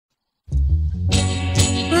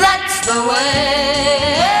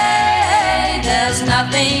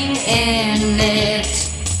nothing in it.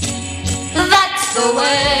 That's the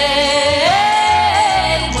way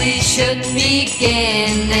we should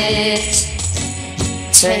begin it.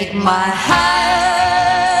 Take my hand,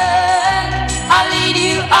 I'll lead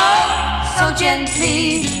you on so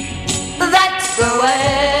gently. That's the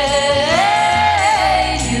way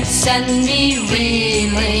you send me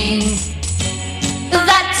reeling.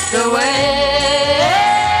 That's the way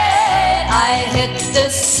I hit the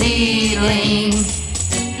ceiling.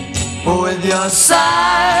 With your sighs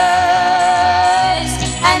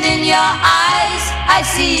and in your eyes I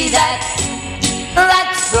see that.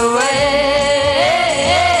 That's the way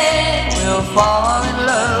we'll fall in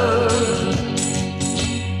love.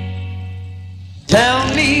 Tell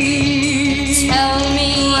me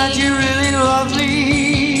that you really love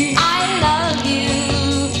me. I love you.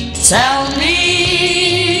 Tell me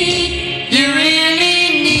you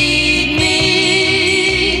really need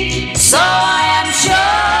me. So I am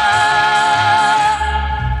sure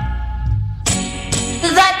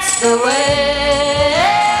that's the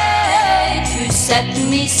way to set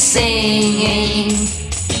me singing.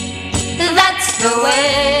 That's the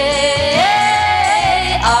way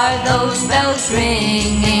are those bells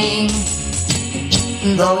ringing.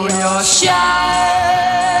 Though you're shy,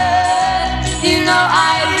 you know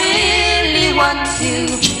I really want you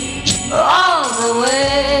all the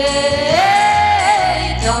way.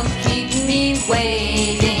 Don't keep me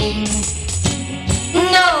waiting.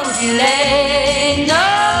 No delay, no,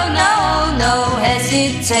 no, no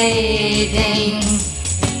hesitating.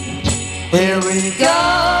 Here we go.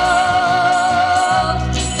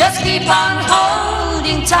 Just keep on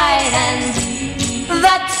holding tight and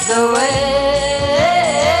that's the way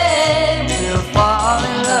we'll fall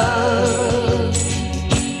in love.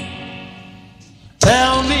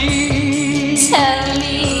 Tell me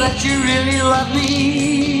that you really love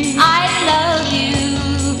me. I love you.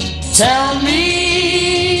 Tell me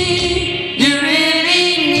you really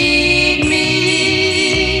need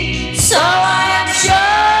me. So I am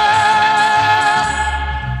sure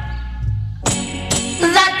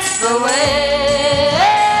that's the way.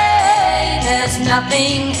 There's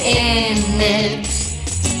nothing in it.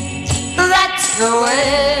 That's the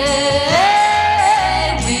way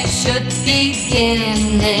we should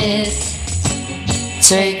begin it.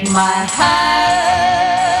 Take my hand,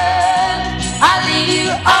 I'll lead you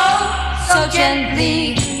oh so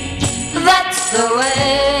gently.